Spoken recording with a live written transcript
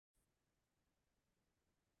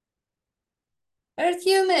Earth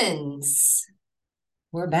humans,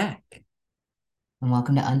 we're back. And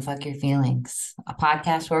welcome to Unfuck Your Feelings, a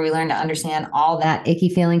podcast where we learn to understand all that icky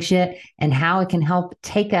feeling shit and how it can help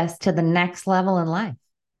take us to the next level in life.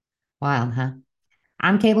 Wild, huh?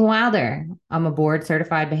 I'm Caitlin Wilder. I'm a board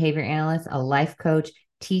certified behavior analyst, a life coach,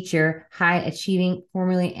 teacher, high achieving,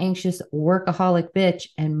 formerly anxious workaholic bitch,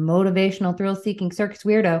 and motivational thrill seeking circus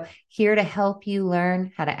weirdo here to help you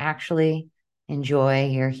learn how to actually enjoy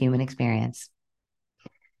your human experience.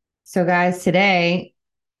 So, guys, today,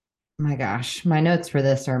 my gosh, my notes for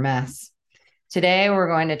this are a mess. Today we're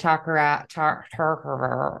going to talk about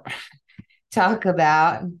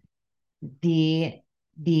the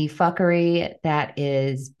the fuckery that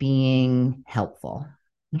is being helpful.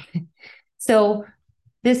 So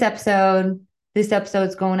this episode, this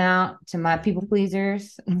episode's going out to my people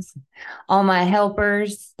pleasers, all my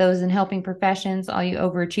helpers, those in helping professions, all you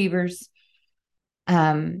overachievers.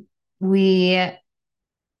 We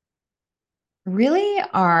really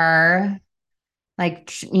are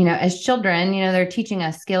like, as children, they're teaching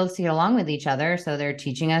us skills to get along with each other. So they're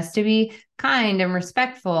teaching us to be kind and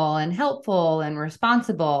respectful and helpful and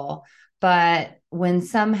responsible. But when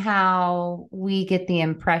somehow we get the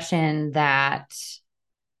impression that,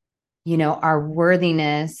 our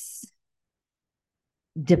worthiness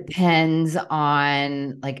depends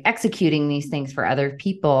on like executing these things for other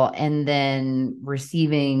people and then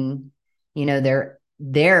receiving,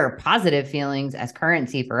 their positive feelings as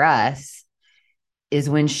currency for us is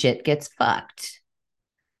when shit gets fucked,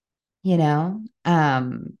 you know?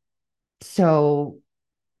 So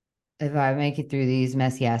if I make it through these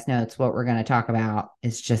messy ass notes, what we're going to talk about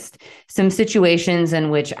is just some situations in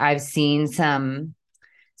which I've seen some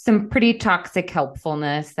pretty toxic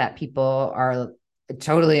helpfulness that people are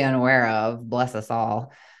totally unaware of. Bless us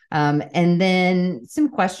all. And then some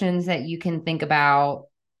questions that you can think about,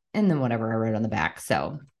 and then whatever I wrote on the back.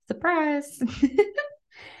 So surprise.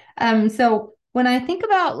 So when I think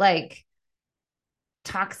about like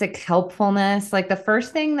toxic helpfulness, like the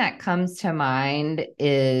first thing that comes to mind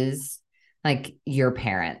is like your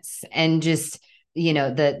parents and just,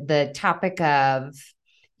 the topic of,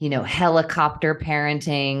 helicopter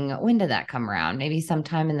parenting. When did that come around? Maybe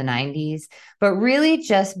sometime in the 90s, but really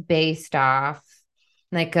just based off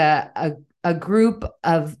like a group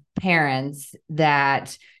of parents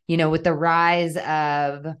that, with the rise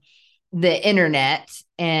of the internet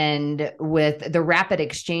and with the rapid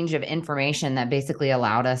exchange of information that basically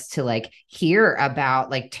allowed us to like hear about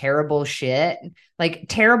like terrible shit, like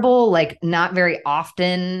terrible, like not very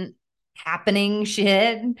often happening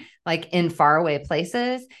shit, like in faraway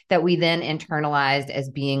places that we then internalized as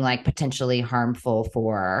being like potentially harmful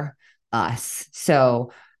for us.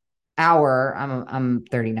 So I'm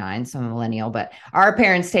 39, so I'm a millennial, but our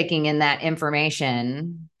parents taking in that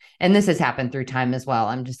information, and this has happened through time as well.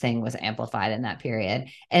 I'm just saying was amplified in that period.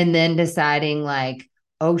 And then deciding like,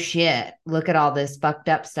 oh shit, look at all this fucked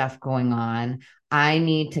up stuff going on. I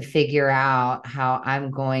need to figure out how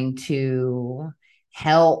I'm going to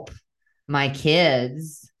help my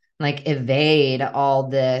kids like evade all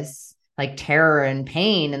this like terror and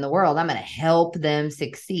pain in the world. I'm going to help them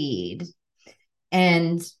succeed.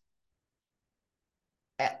 And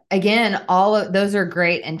again, all of those are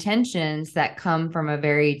great intentions that come from a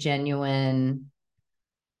very genuine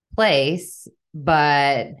place,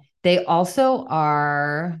 but they also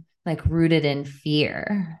are like rooted in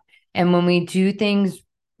fear. And when we do things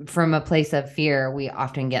from a place of fear, we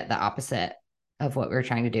often get the opposite of what we're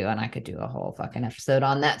trying to do. And I could do a whole fucking episode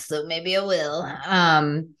on that. So maybe I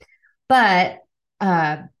will. But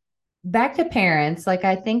back to parents, like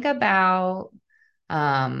I think about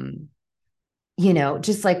um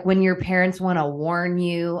just like when your parents want to warn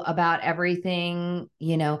you about everything,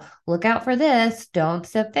 look out for this, don't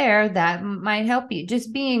sit there, that might help you.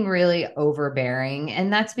 Just being really overbearing.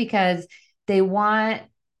 And that's because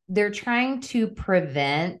they're trying to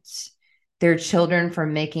prevent their children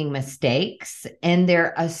from making mistakes. And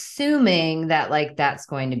they're assuming that like that's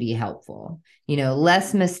going to be helpful.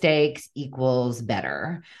 Less mistakes equals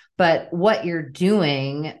better. But what you're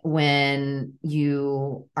doing when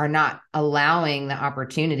you are not allowing the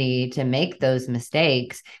opportunity to make those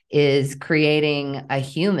mistakes is creating a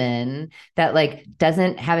human that like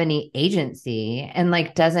doesn't have any agency and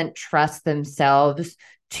like doesn't trust themselves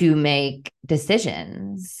to make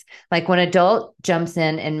decisions. Like when an adult jumps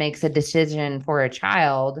in and makes a decision for a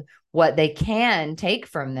child, what they can take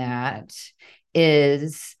from that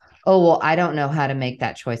is, oh, well, I don't know how to make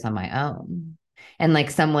that choice on my own. and like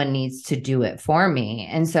someone needs to do it for me.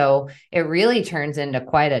 And so it really turns into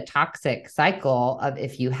quite a toxic cycle of,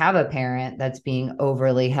 if you have a parent that's being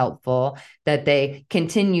overly helpful, that they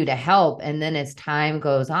continue to help. And then as time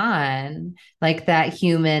goes on, like that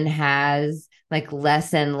human has like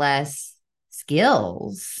less and less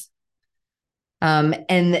skills.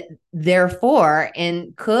 And therefore,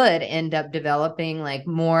 and could end up developing like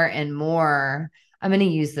more and more. I'm going to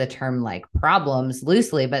use the term like problems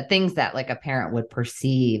loosely, but things that like a parent would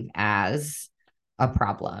perceive as a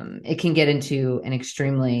problem. It can get into an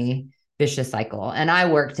extremely vicious cycle. And I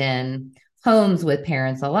worked in homes with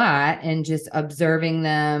parents a lot, and just observing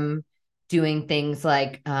them doing things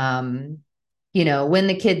like, when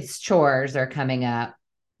the kids' chores are coming up,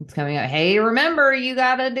 it's coming up, hey, remember, you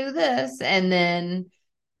got to do this. And then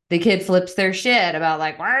the kid flips their shit about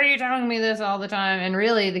like, why are you telling me this all the time? And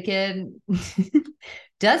really the kid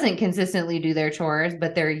doesn't consistently do their chores,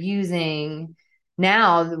 but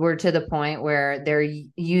now we're to the point where they're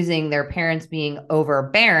using their parents being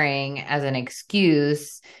overbearing as an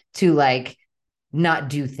excuse to like not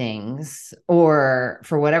do things, or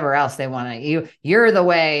for whatever else they want to. You're the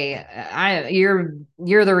way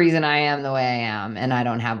you're the reason I am the way I am, and I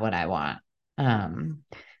don't have what I want.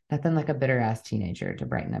 Nothing like a bitter ass teenager to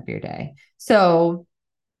brighten up your day. So,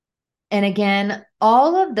 and again,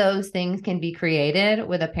 all of those things can be created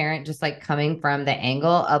with a parent just like coming from the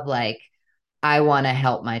angle of like, I want to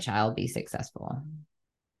help my child be successful.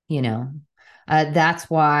 You know, that's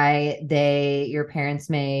why your parents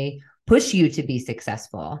may push you to be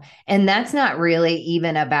successful. And that's not really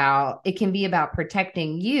even about, it can be about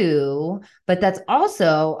protecting you, but that's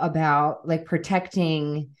also about like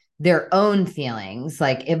protecting their own feelings.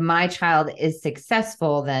 Like, if my child is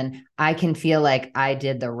successful, then I can feel like I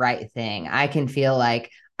did the right thing. I can feel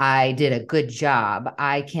like I did a good job.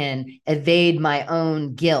 I can evade my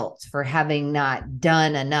own guilt for having not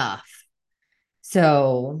done enough.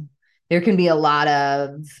 So there can be a lot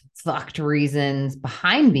of fucked reasons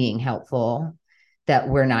behind being helpful that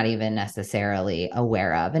we're not even necessarily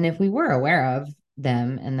aware of. And if we were aware of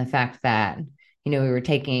them, and the fact that, we were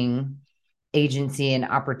taking agency and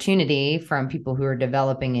opportunity from people who are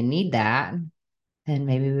developing and need that, then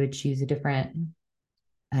maybe we would choose a different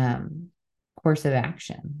course of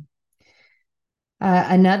action.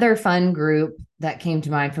 Another fun group that came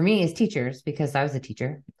to mind for me is teachers, because I was a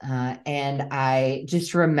teacher. And I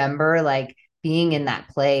just remember like being in that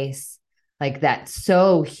place, like that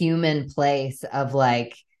so human place of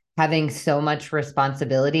like having so much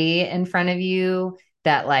responsibility in front of you,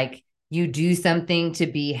 that like you do something to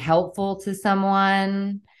be helpful to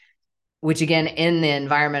someone, which again, in the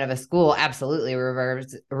environment of a school, absolutely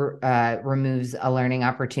removes a learning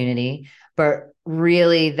opportunity. But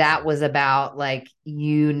really, that was about like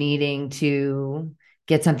you needing to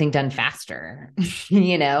get something done faster.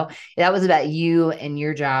 That was about you and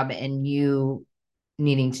your job, and you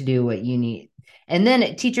needing to do what you need. And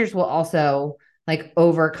then teachers will also like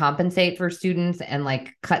overcompensate for students and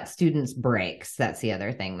like cut students breaks. That's the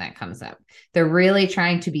other thing that comes up. They're really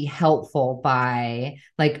trying to be helpful by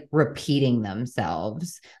like repeating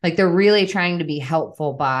themselves. Like they're really trying to be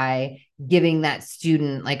helpful by giving that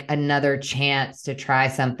student like another chance to try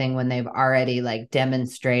something when they've already like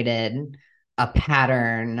demonstrated a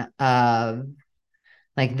pattern of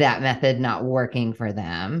like that method not working for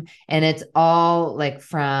them. And it's all like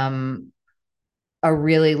from a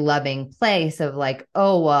really loving place of like,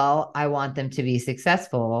 oh, well, I want them to be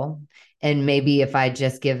successful. And maybe if I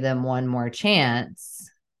just give them one more chance,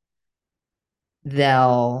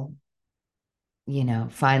 they'll,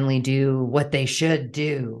 finally do what they should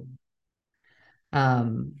do.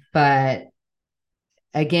 But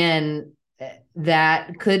again,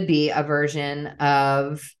 that could be a version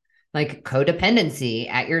of like codependency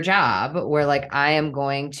at your job, where like I am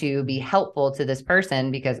going to be helpful to this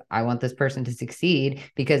person because I want this person to succeed,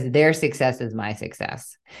 because their success is my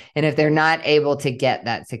success. And if they're not able to get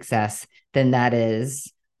that success, then that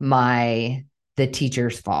is the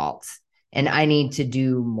teacher's fault. And I need to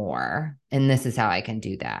do more. And this is how I can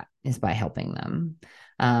do that, is by helping them.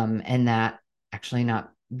 And that actually not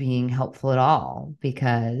being helpful at all,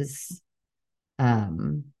 because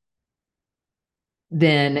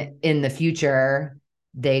then in the future,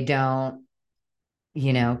 they don't,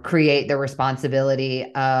 create the responsibility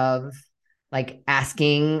of like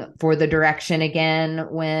asking for the direction again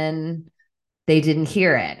when they didn't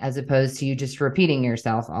hear it, as opposed to you just repeating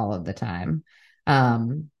yourself all of the time.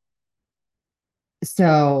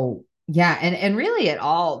 So yeah. And really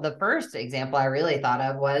the first example I really thought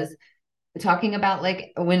of was talking about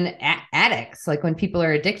like when addicts, like when people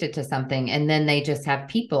are addicted to something, and then they just have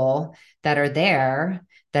people that are there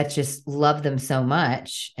that just love them so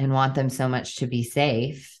much and want them so much to be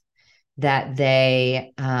safe that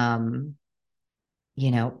they,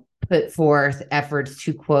 put forth efforts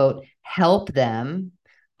to quote, help them,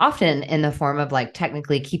 often in the form of like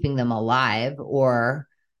technically keeping them alive or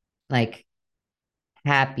like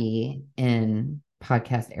happy in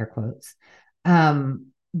podcast air quotes.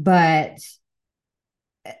 But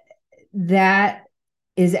that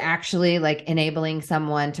is actually like enabling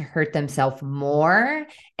someone to hurt themselves more.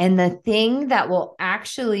 And the thing that will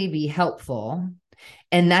actually be helpful,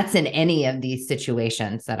 and that's in any of these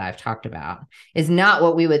situations that I've talked about, is not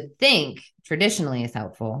what we would think traditionally is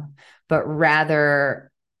helpful, but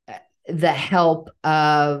rather the help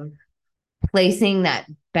of placing that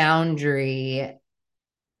boundary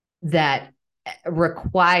that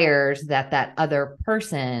requires that other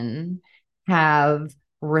person have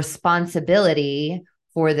responsibility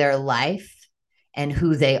for their life and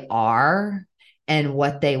who they are and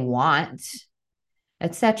what they want,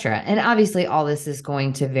 etc. And obviously all this is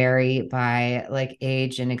going to vary by like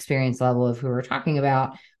age and experience level of who we're talking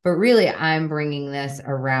about, but really I'm bringing this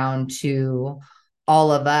around to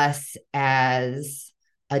all of us as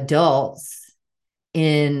adults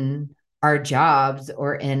in our jobs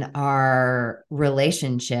or in our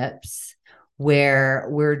relationships where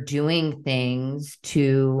we're doing things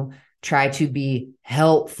to try to be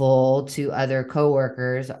helpful to other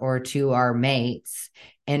coworkers or to our mates.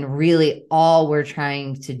 And really all we're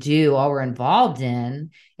trying to do, all we're involved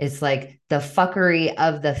in is like the fuckery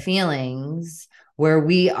of the feelings where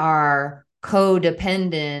we are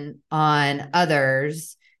codependent on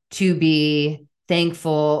others to be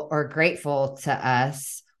thankful or grateful to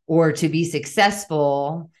us or to be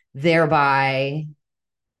successful, thereby,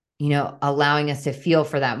 allowing us to feel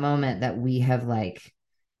for that moment that we have like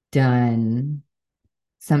done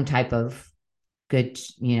some type of good,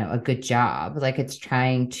 a good job. Like it's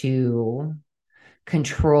trying to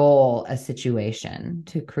control a situation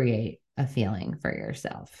to create a feeling for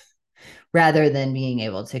yourself rather than being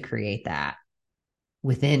able to create that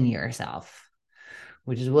within yourself,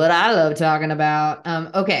 which is what I love talking about.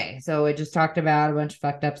 Okay, so we just talked about a bunch of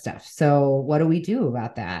fucked up stuff. So what do we do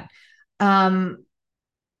about that?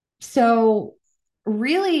 So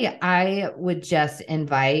really, I would just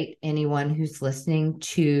invite anyone who's listening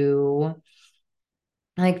to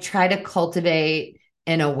like try to cultivate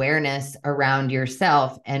an awareness around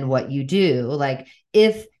yourself and what you do. Like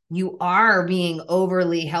if you are being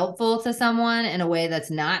overly helpful to someone in a way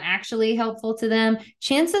that's not actually helpful to them,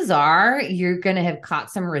 chances are you're going to have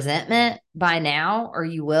caught some resentment by now, or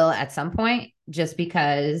you will at some point, just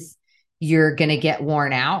because you're going to get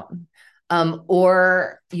worn out.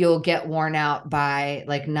 Or you'll get worn out by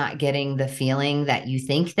like not getting the feeling that you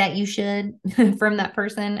think that you should from that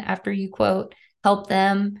person after you quote, help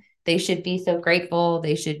them. They should be so grateful.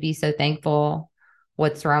 They should be so thankful.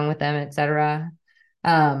 What's wrong with them, etc.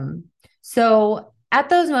 So at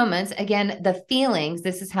those moments, again, the feelings,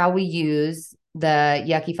 this is how we use the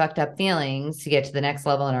yucky, fucked up feelings to get to the next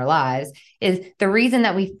level in our lives, is the reason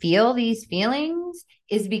that we feel these feelings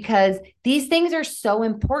is because these things are so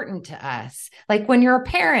important to us. Like when you're a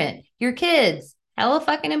parent, your kids, hella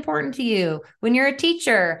fucking important to you. When you're a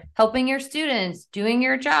teacher, helping your students, doing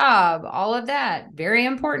your job, all of that, very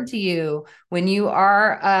important to you. When you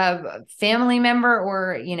are a family member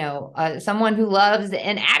or, someone who loves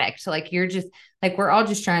an addict, like you're just like, we're all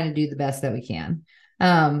just trying to do the best that we can.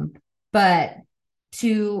 But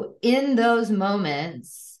in those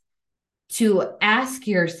moments, to ask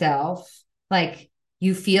yourself, like,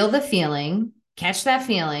 you feel the feeling, catch that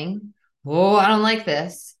feeling. Oh, I don't like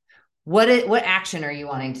this. What action are you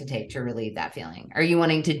wanting to take to relieve that feeling? Are you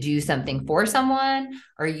wanting to do something for someone?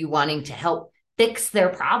 Are you wanting to help fix their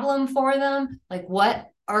problem for them? Like what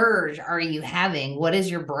urge are you having? What is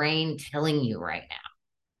your brain telling you right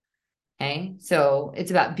now? Okay. So it's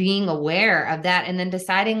about being aware of that and then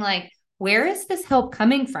deciding like, where is this help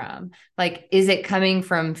coming from? Like, is it coming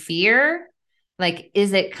from fear? Like,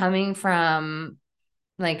 is it coming from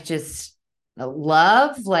like just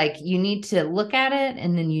love? Like you need to look at it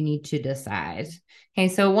and then you need to decide. Okay.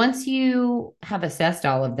 So once you have assessed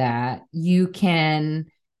all of that, you can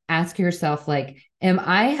ask yourself, like, am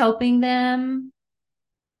I helping them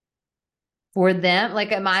for them?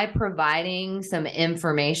 Like, am I providing some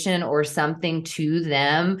information or something to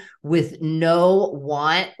them with no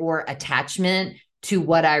want or attachment to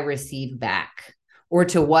what I receive back or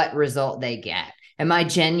to what result they get? Am I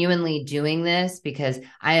genuinely doing this because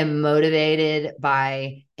I am motivated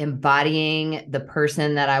by embodying the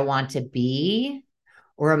person that I want to be?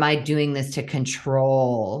 Or am I doing this to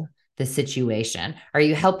control the situation? Are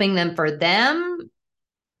you helping them for them?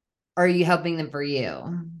 are you helping them for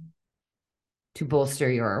you to bolster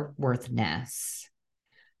your worthness?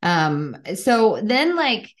 So then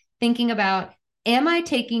like thinking about, am I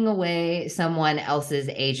taking away someone else's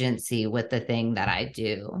agency with the thing that I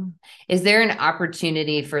do? Is there an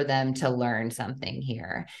opportunity for them to learn something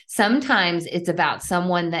here? Sometimes it's about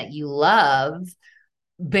someone that you love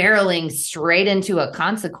barreling straight into a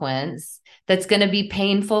consequence that's going to be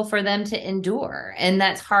painful for them to endure, and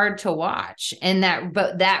that's hard to watch, and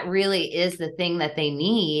that really is the thing that they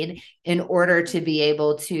need in order to be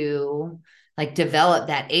able to like develop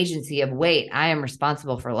that agency of, wait, I am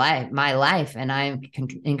responsible for my life, and I'm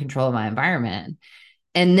in control of my environment.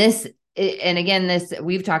 And this, and again, this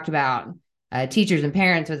we've talked about teachers and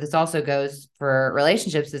parents, but this also goes for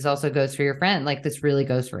relationships. This also goes for your friend. Like this really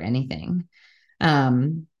goes for anything.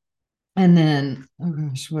 um and then, oh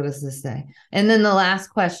gosh, what does this say? And then the last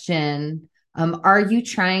question, are you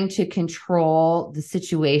trying to control the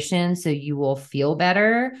situation so you will feel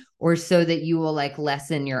better, or so that you will like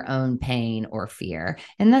lessen your own pain or fear?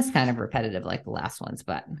 And that's kind of repetitive, like the last ones,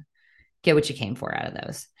 but get what you came for out of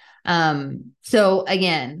those. So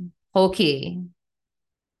again, whole key,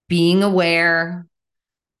 being aware,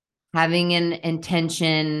 having an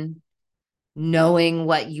intention, knowing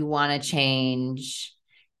what you want to change,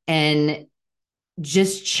 and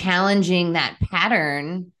just challenging that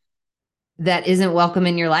pattern that isn't welcome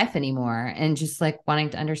in your life anymore, and just like wanting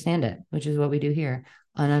to understand it, which is what we do here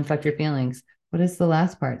on Unfuck Your Feelings. What does the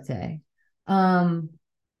last part say? Oh,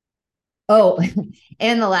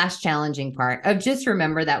 and the last challenging part of, just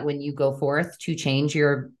remember that when you go forth to change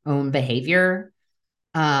your own behavior,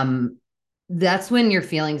 um, that's when your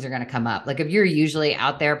feelings are going to come up. Like if you're usually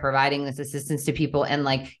out there providing this assistance to people and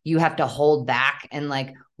like you have to hold back and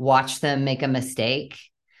like watch them make a mistake,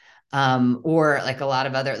 or like a lot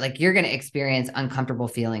of other, like you're going to experience uncomfortable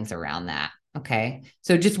feelings around that. Okay.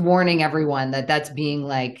 So just warning everyone that that's being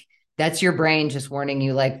like, that's your brain just warning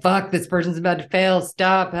you like, fuck, this person's about to fail.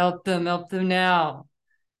 Stop, help them now.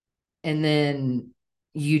 And then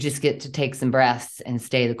you just get to take some breaths and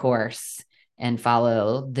stay the course and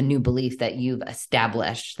follow the new belief that you've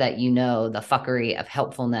established, that you know the fuckery of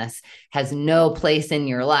helpfulness has no place in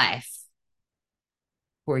your life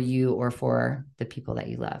for you or for the people that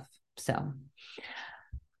you love. So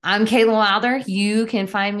I'm Caitlin Wilder. You can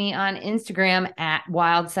find me on Instagram at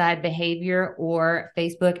Wildside Behavior or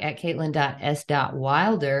Facebook at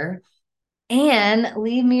caitlin.s.wilder, and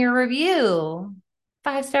leave me a review.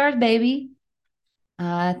 5 stars, baby.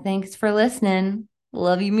 Thanks for listening.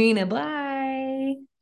 Love you, Mina. Bye.